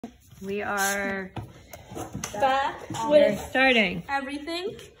We are back we're with starting.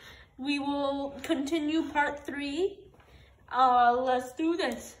 everything. We will continue part 3. Let's do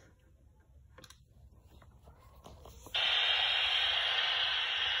this.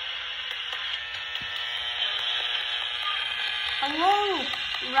 Hello,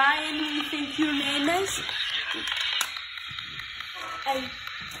 Ryan, we think your name is? And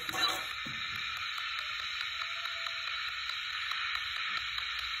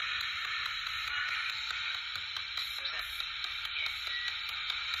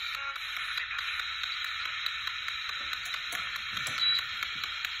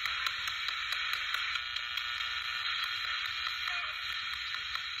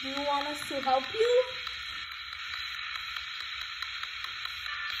do you want us to help you?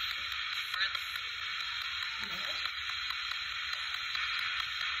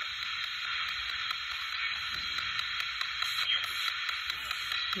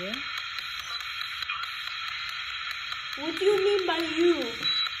 Yeah. What do you mean by you?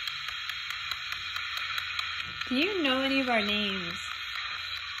 Do you know any of our names?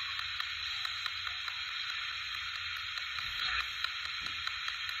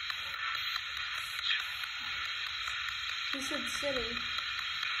 He said sitting.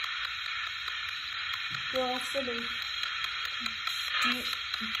 We're all sitting.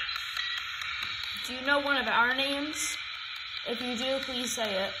 Do you know one of our names? If you do, please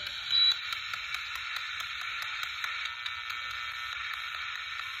say it.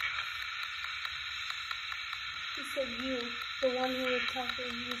 He said you, the one who was talking,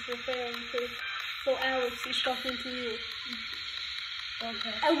 he's referring to. So Alex, he's talking to you.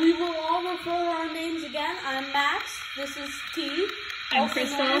 Okay. And we will all refer our names again. I'm Max. This is T. I'm also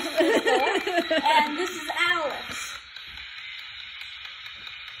Crystal. known as Crystal. And this is Alex.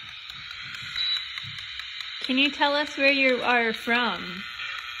 Can you tell us where you are from?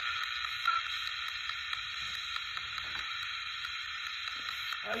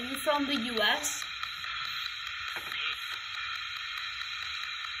 Are you from the U.S.?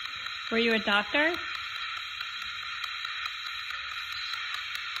 Were you a doctor?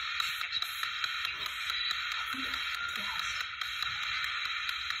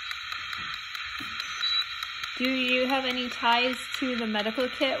 Do you have any ties to the medical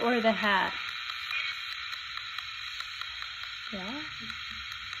kit or the hat? Yeah?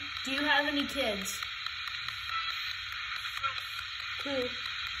 Do you have any kids? 2.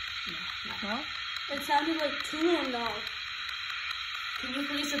 No? It sounded like 2 or no. Can you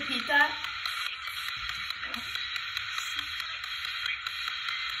please repeat that?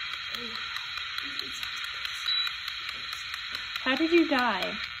 How did you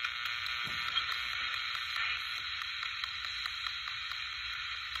die?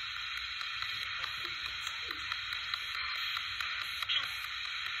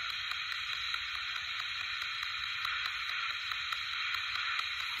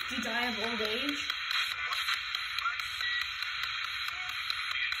 Did you die of old age?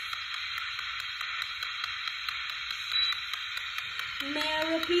 May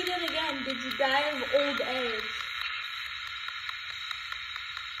I repeat it again? Did you die of old age?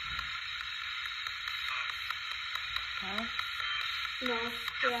 Huh? No.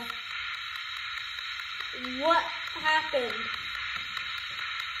 Yeah. What happened?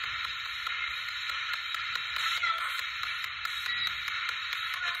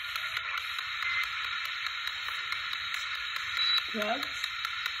 Drugs?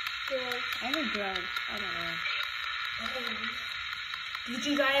 Yeah. I heard drugs. I don't know. Did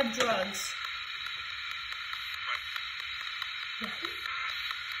you die of drugs?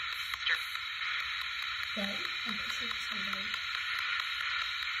 Right. I'm pretty sure it's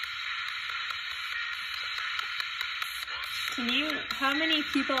right. How many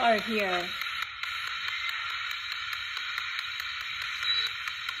people are here?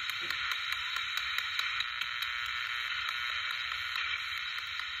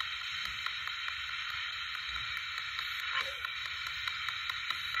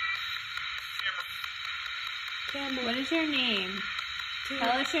 Camera. What is your name?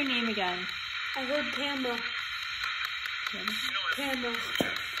 Tell us your name again. I heard camera. Camera.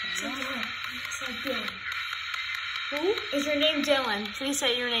 Say Dylan. Who? Is your name Dylan? Please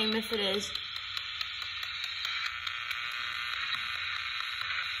say your name if it is.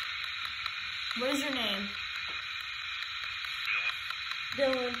 What is your name?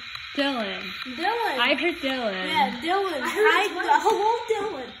 Dylan. Dylan. Dylan. I heard Dylan. Yeah, Dylan. Hello,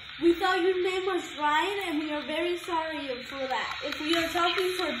 Dylan. We thought your name was Ryan, and we are very sorry for that. If we are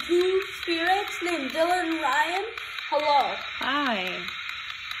talking for 2 spirits named Dylan and Ryan, hello. Hi.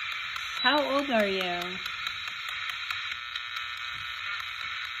 How old are you?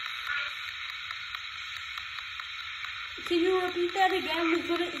 Can you repeat that again? We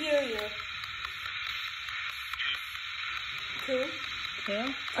couldn't hear you. Two.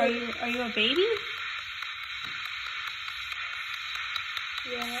 Two? Are you a baby?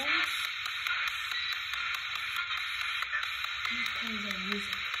 Yeah.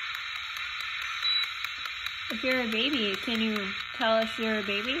 If you're a baby, can you tell us you're a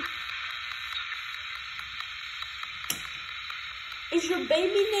baby? Is your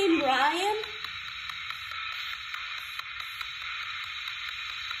baby named Ryan?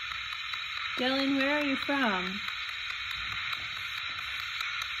 Dylan, where are you from?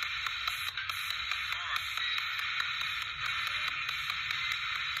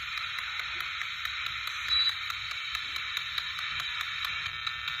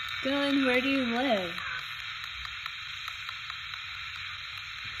 Dylan, where do you live?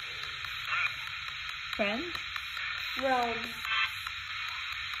 Friend? Realm.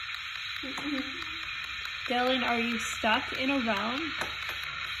 Dylan, are you stuck in a realm?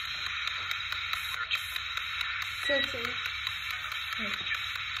 Searching.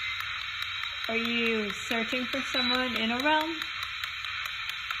 Are you searching for someone in a realm?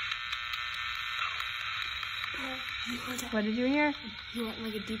 What did you hear? He went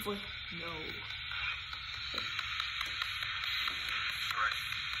like a deep voice. No.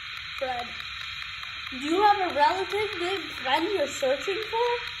 Fred. Do you have a relative named Fred you're searching for?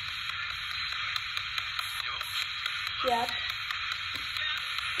 Yep.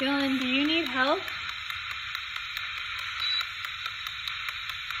 Dylan, do you need help?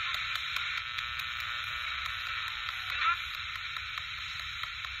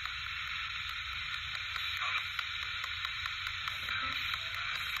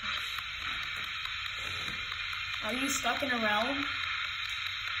 Are you stuck in a realm?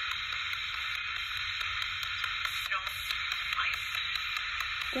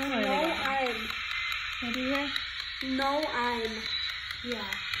 Dylan, No, I'm. what do you hear? No, I'm.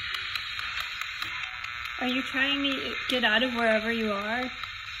 Yeah. Are you trying to get out of wherever you are?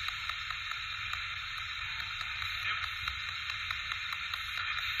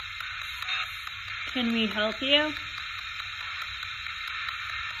 Can we help you?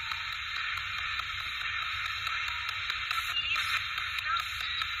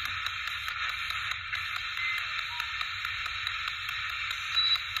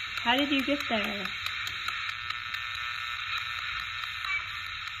 How did you get there?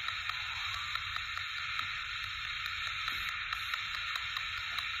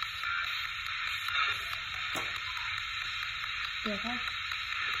 You okay?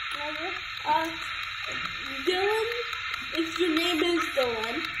 Dylan, if your name is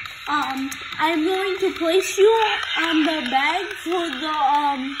Dylan, I'm going to place you on the bag for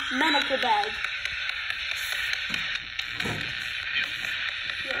the medical bag.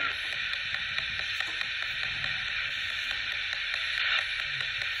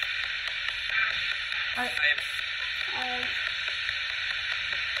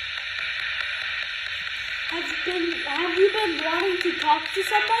 Have you been wanting to talk to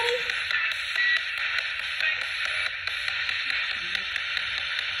somebody?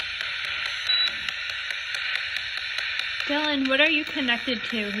 Dylan, what are you connected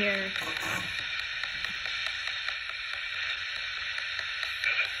to here?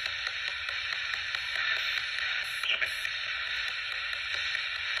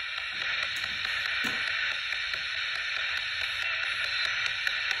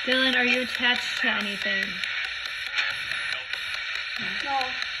 Dylan, are you attached to anything? No.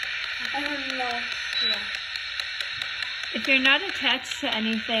 I don't know. Yeah. If you're not attached to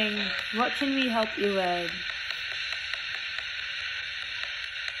anything, what can we help you with?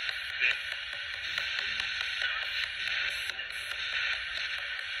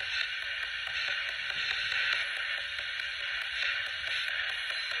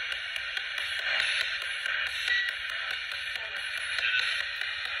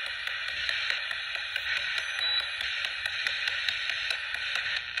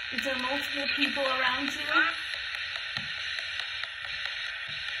 Is there multiple people around you?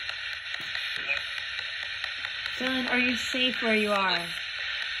 Dylan, are you safe where you are?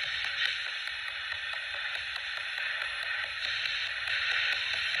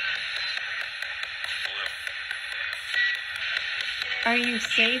 Are you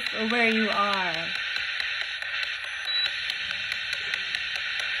safe where you are?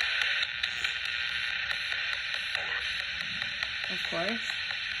 Of course.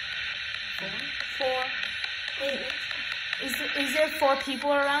 Four. Is there 4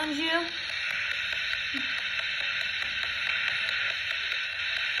 people around you?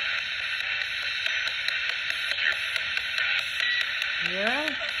 Yeah.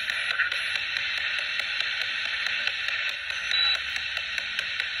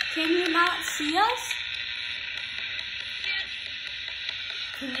 can you not see us?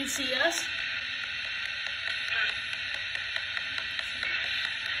 Can you see us?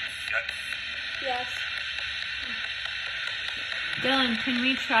 Yes. Dylan, can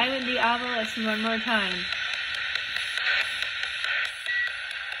we try with the Ovilus one more time?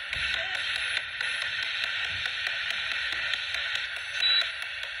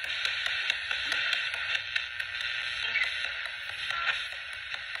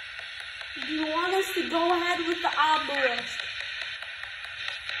 Do you want us to go ahead with the obelisk?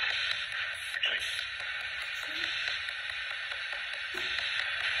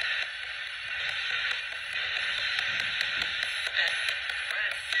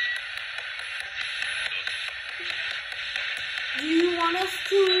 Do you want us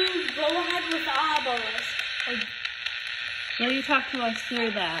to go ahead with the obelisk? Or will you talk to us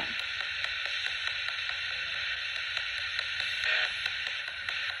through that?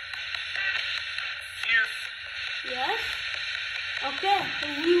 Yes? Okay,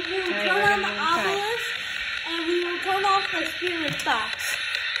 we will Alright, turn we're on the gonna try. obelisk and we will turn off the spirit box.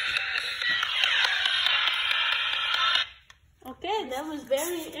 Okay, that was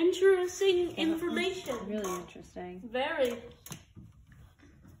very interesting information. Really interesting. Very.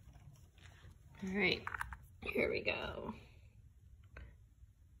 All right, here we go.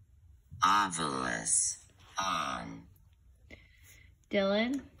 Ovilus on.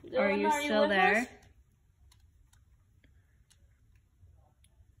 Dylan, are Dylan, you still with there? us?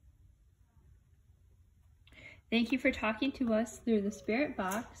 Thank you for talking to us through the spirit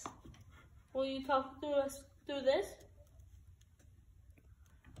box. Will you talk to us through this?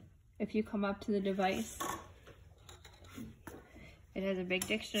 If you come up to the device, it has a big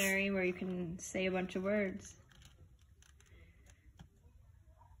dictionary where you can say a bunch of words.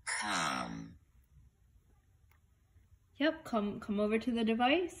 Come. Yep, come over to the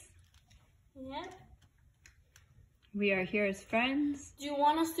device. Yeah. We are here as friends. Do you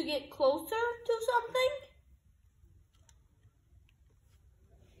want us to get closer to something?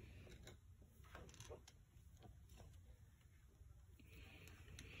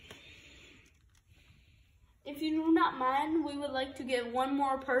 If you do not mind, we would like to get one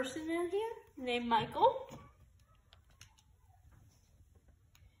more person in here named Michael.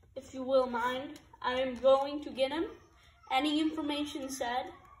 If you will mind, I am going to get him. Any information said,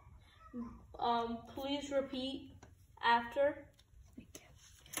 please repeat after.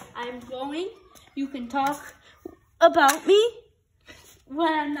 I'm going. You can talk about me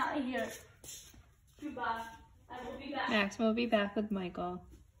when I'm not here. Goodbye. I will be back. Max will be back with Michael.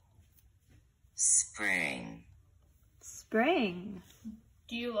 Spring. Spring.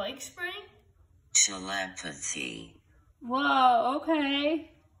 Do you like spring? Telepathy. Whoa,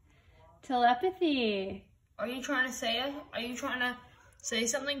 okay. Telepathy. Are you trying to say it? Are you trying to say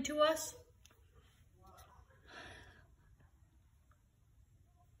something to us?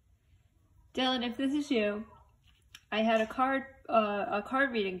 Dylan, if this is you, I had a card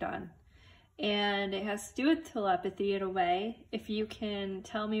reading done, and it has to do with telepathy in a way. If you can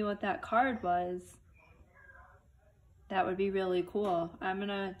tell me what that card was, that would be really cool. I'm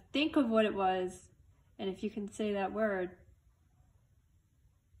gonna think of what it was, and if you can say that word,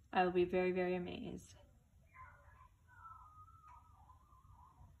 I will be very, very amazed.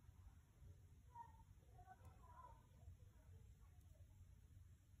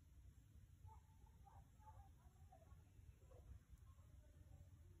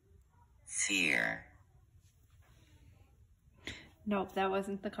 Fear. Nope, that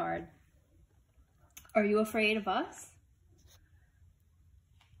wasn't the card. Are you afraid of us?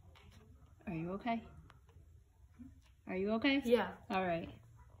 Are you okay? Are you okay? Yeah. All right.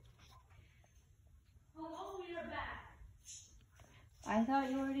 Hello, we are back. I thought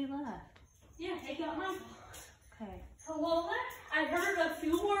you already left. Yeah, take out Michael. Okay. Hello there. I heard a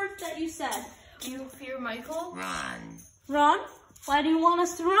few words that you said. Do you fear Michael? Run. Run? Why do you want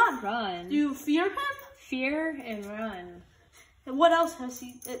us to run? Run. Do you fear him? Fear and run. And what else has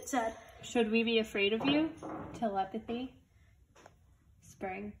it said? Should we be afraid of you? Telepathy.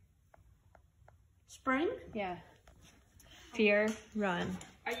 Spring. Spring? Yeah. Fear, run.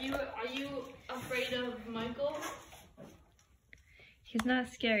 Are you afraid of Michael? He's not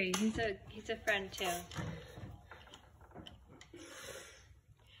scary. He's a friend too.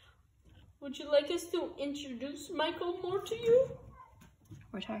 Would you like us to introduce Michael more to you?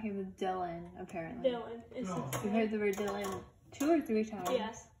 We're talking with Dylan, apparently. Dylan is We heard the word Dylan 2 or 3 times.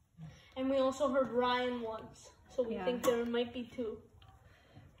 Yes. And we also heard Ryan once. So we Yeah. think there might be 2.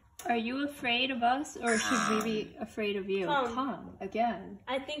 Are you afraid of us, or should we be afraid of you? Come. Come again.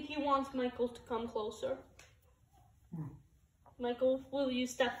 I think he wants Michael to come closer. Michael, will you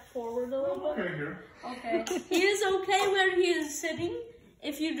step forward a little bit? Okay, here. Okay. He is okay where he is sitting.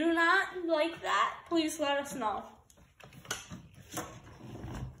 If you do not like that, please let us know.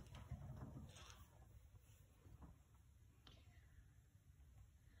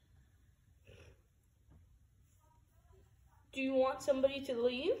 Do you want somebody to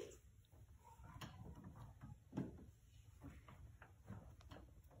leave?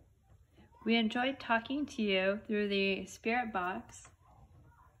 We enjoyed talking to you through the spirit box.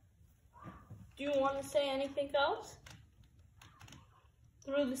 Do you want to say anything else?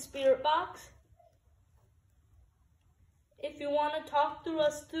 Through the spirit box? If you want to talk to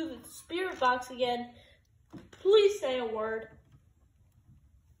us through the spirit box again, please say a word.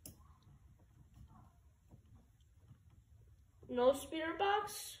 No spirit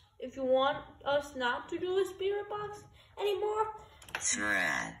box? If you want us not to do a spirit box anymore?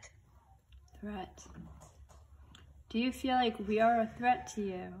 Threat. Threat. Do you feel like we are a threat to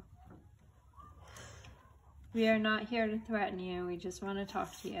you? We are not here to threaten you. We just want to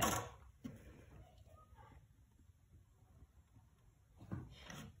talk to you.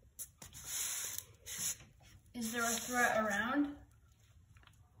 Is there a threat around?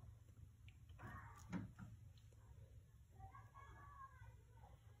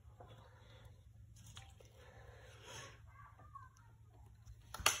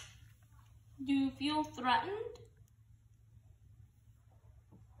 Do you feel threatened?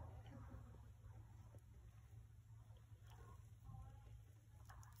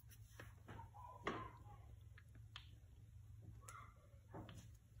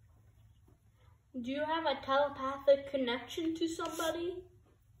 Do you have a telepathic connection to somebody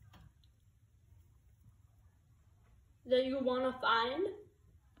that you want to find?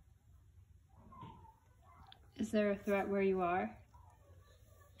 Is there a threat where you are?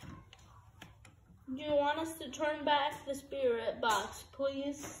 Do you want us to turn back the spirit box?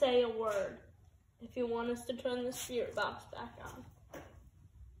 Please say a word if you want us to turn the spirit box back on.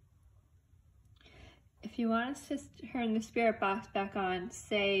 If you want us to turn the spirit box back on,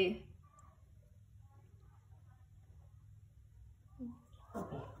 say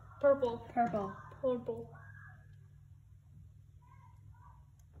Purple. purple. Purple.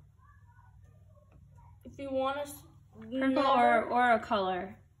 If you want us Purple or a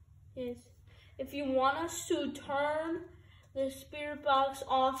color. Yes. If you want us to turn the spirit box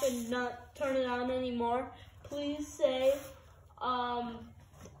off and not turn it on anymore, please say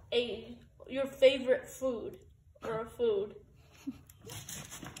your favorite food or a food.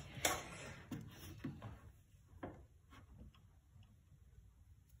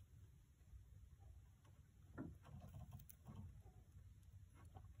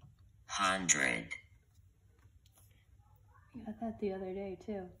 Hundred. We got that the other day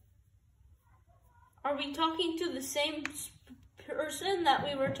too. Are we talking to the same person that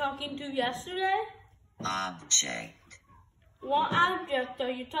we were talking to yesterday? Object. What object are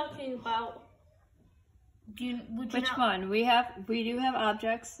you talking about? Which one? We do have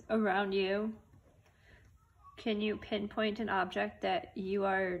objects around you. Can you pinpoint an object that you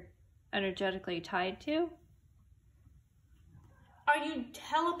are energetically tied to? Are you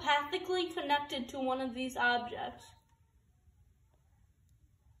telepathically connected to one of these objects?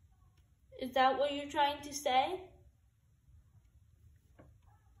 Is that what you're trying to say?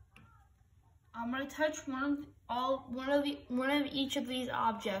 I'm gonna touch one of each of these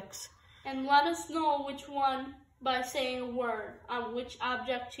objects. And let us know which one by saying a word on which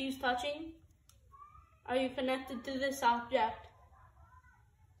object she's touching. Are you connected to this object?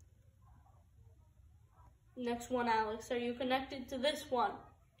 Next one, Alex. Are you connected to this one?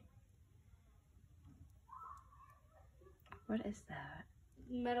 What is that?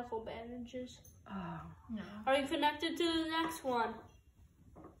 Medical bandages. Oh. No. Are you connected to the next one?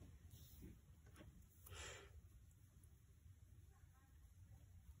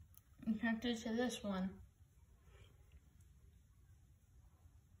 I'm connected to this one.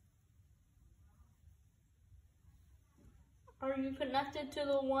 Are you connected to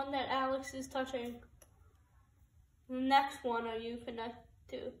the one that Alex is touching? The next one, are you connected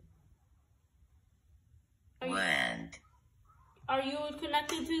to? Land. Are you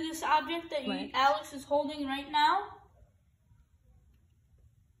connected to this object that Right. Alex is holding right now?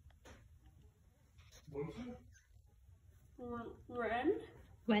 What is it? Ren?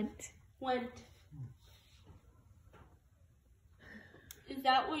 Went. Went. Is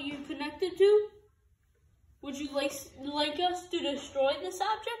that what you connected to? Would you like us to destroy this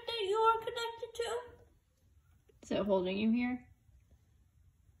object that you are connected to? Is it holding you here?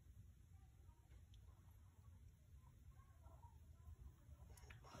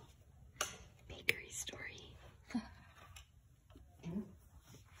 Bakery story.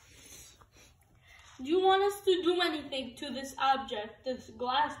 Do you want us to do anything to this object, this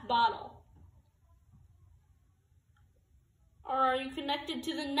glass bottle? Or are you connected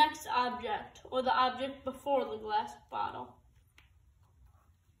to the next object, or the object before the glass bottle?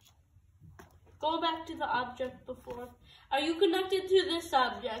 Go back to the object before. Are you connected to this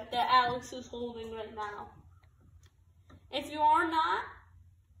object that Alex is holding right now? If you are not,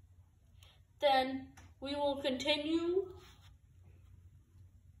 then we will continue.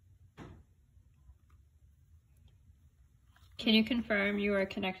 Can you confirm you are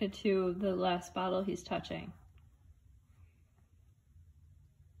connected to the last bottle he's touching?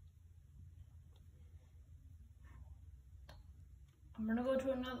 I'm gonna go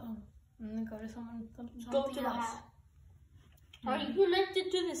to another one. I'm gonna go to something Go to the else. hat. Are you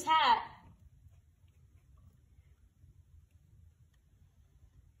connected to this hat?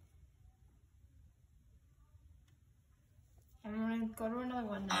 I'm gonna go to another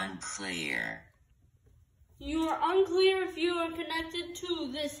one now. Unclear. You are unclear if you are connected to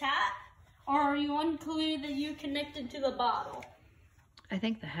this hat, or are you unclear that you're connected to the bottle? I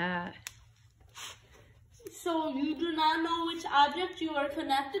think the hat. So you do not know which object you are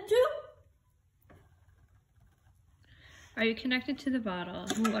connected to? Are you connected to the bottle?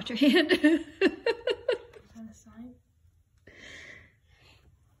 Ooh, watch your hand. Is that a sign?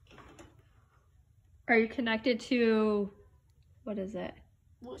 Are you connected to, what is it?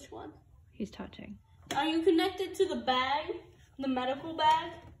 Which one? He's touching. Are you connected to the bag, the medical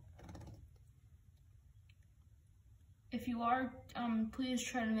bag? If you are, please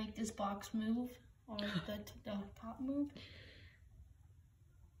try to make this box move, or the top move.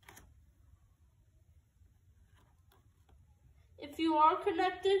 If you are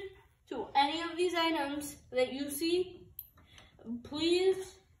connected to any of these items that you see,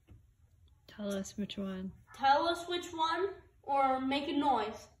 please Tell us which one. tell us which one or make a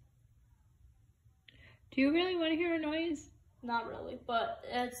noise. Do you really want to hear a noise? Not really, but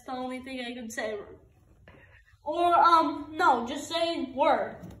that's the only thing I can say. Or, no, just say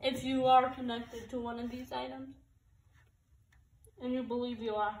word if you are connected to one of these items. And you believe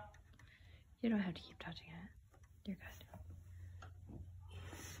you are. You don't have to keep touching it. You're good.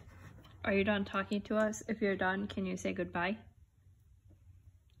 Are you done talking to us? If you're done, can you say goodbye?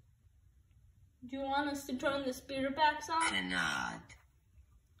 Do you want us to turn the spirit box on? Cannot.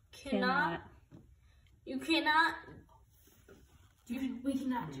 Cannot? You cannot? We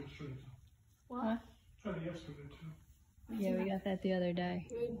cannot. What? Tried it yesterday too. Yeah, we got that the other day.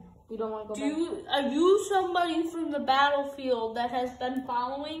 We don't want to go back. Are you somebody from the battlefield that has been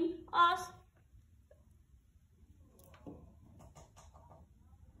following us?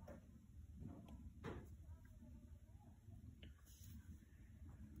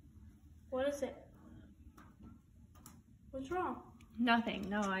 What is it? What's wrong? Nothing.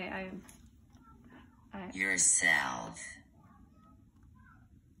 No, I Yourself.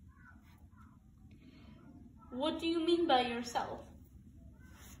 What do you mean by yourself?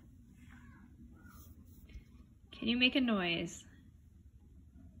 Can you make a noise?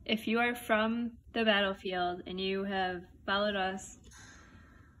 If you are from the battlefield and you have followed us,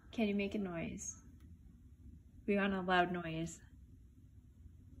 can you make a noise? We want a loud noise.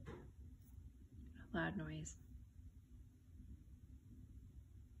 A loud noise.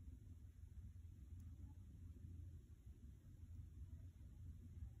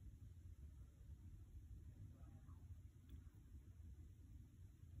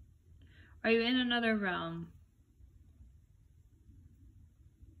 Are you in another realm?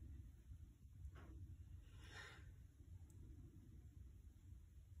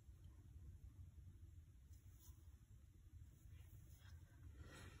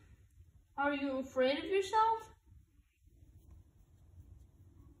 Are you afraid of yourself?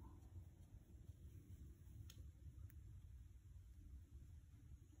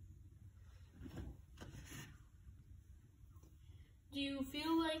 Do you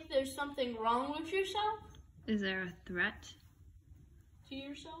feel like there's something wrong with yourself? Is there a threat To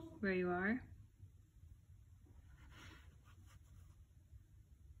yourself? where you are?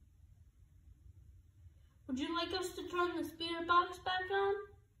 Would you like us to turn the spirit box back on?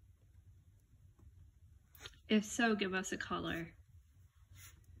 If so, give us a color.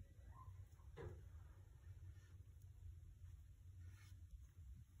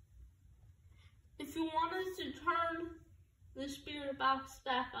 If you want us to turn the spirit box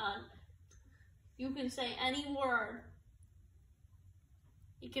back on, you can say any word.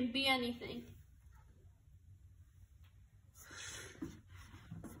 It can be anything.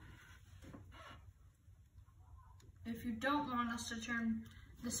 If you don't want us to turn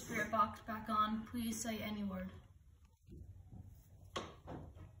the spirit box back on, please say any word.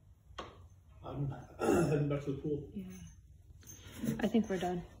 I'm heading back to the pool. I think we're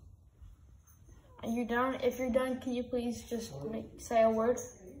done. And you're done? If you're done, can you please just say a word?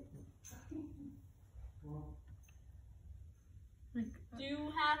 Do you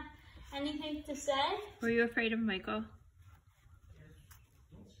have anything to say? Were you afraid of Michael?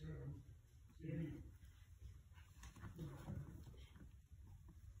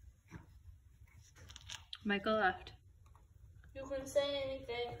 Michael left. You can say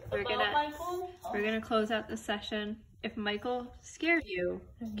anything We're about gonna- Michael. We're gonna close out the session. If Michael scared you,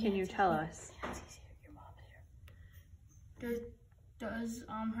 can you tell us?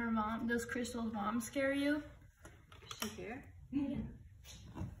 Does Crystal's mom scare you? Is she here?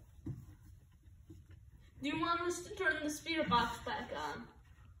 Do you want us to turn the speeder box back on?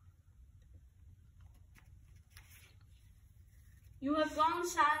 You have gone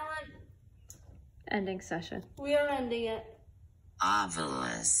silent. Ending session. We are ending it.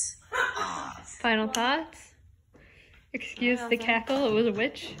 Ovilus. Off. Final thoughts? Excuse the cackle, it was a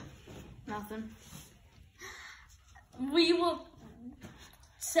witch. Nothing. We will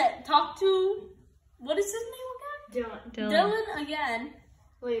talk to, what is his name again? Dylan. Dylan again.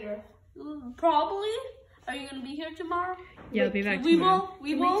 Later. Probably. Are you gonna be here tomorrow? Yeah, I'll be back tomorrow.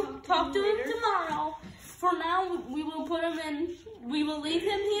 We will talk to him tomorrow. For now, we will put him in. We will leave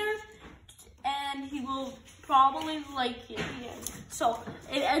him here, and he will probably like it here. So,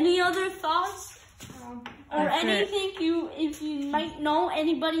 any other thoughts or That's it. anything if you might know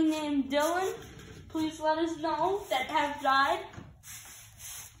anybody named Dylan, please let us know that have died.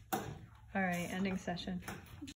 All right, ending session.